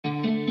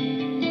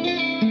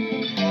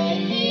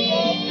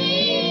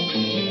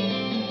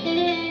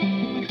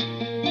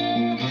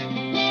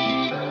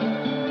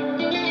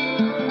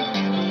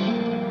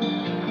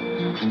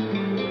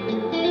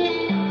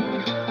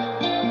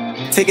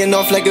taking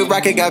off like a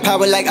rocket, got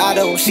power like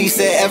Otto. She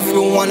said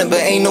everyone want it, but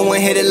ain't no one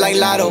hit it like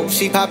Lotto.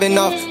 She popping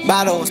off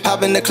bottles,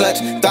 popping the clutch,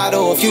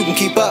 throttle. If you can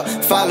keep up,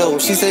 follow.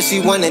 She said she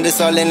wanted this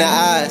all in her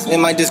eyes. It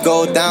might just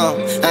go down.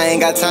 I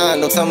ain't got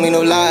time, don't tell me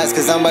no lies,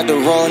 cause I'm about to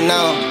roll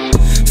now.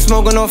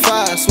 Smoking on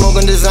fire,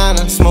 smoking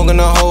designer, smoking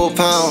a whole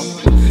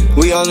pound.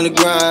 We all in the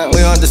grind,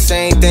 we all the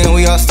same thing,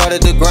 we all start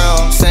at the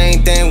ground.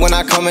 Same thing when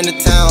I come into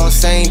town,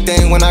 same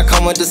thing when I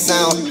come with the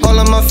sound. All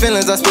of my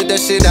feelings, I spit that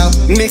shit out.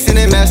 Mixing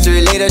and master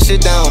it, lay that shit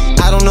down.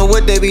 I don't know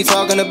what they be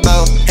talking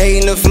about,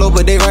 hating the flow,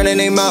 but they running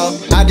their mouth.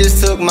 I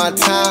just took my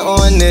time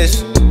on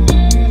this.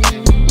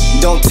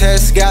 Don't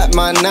test, got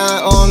my 9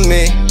 on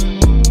me.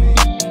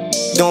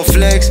 Don't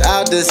flex,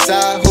 I'll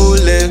decide who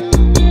live.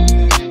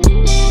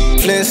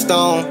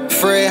 Flintstone,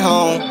 Fred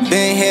home.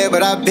 Been here,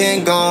 but I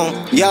been gone.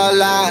 Y'all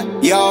lie,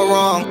 y'all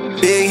wrong.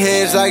 Big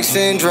heads like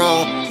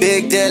syndrome.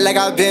 Big debt like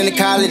I been to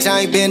college.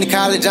 I ain't been to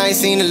college, I ain't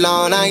seen the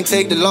loan. I ain't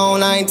take the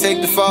loan, I ain't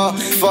take the fall.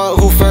 Fuck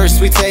who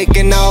first, we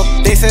taking off.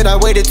 They said I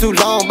waited too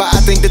long, but I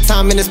think the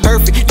timing is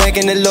perfect.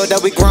 Thanking the Lord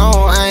that we grown.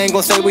 I ain't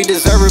gon' say we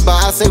deserve it,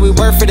 but I say we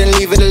worth it and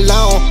leave it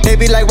alone. They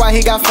be like, why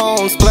he got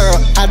phones,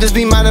 plural. I just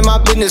be minding my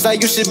business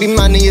like you should be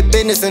minding your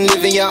business and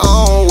living your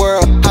own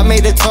world. I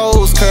made the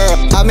toes curl,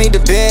 I made the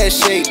bed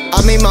shake,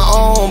 I made my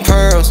own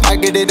pearls. I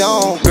get it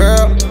on,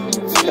 girl.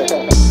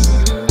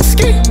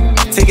 Ski.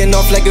 Taking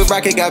off like a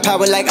rocket, got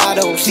power like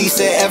Otto. She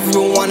said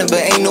everyone want it, but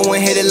ain't no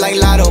one hit it like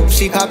Lotto.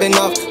 She popping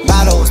off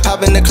bottles,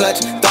 popping the clutch,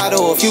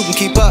 throttle. If you can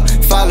keep up,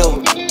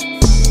 follow.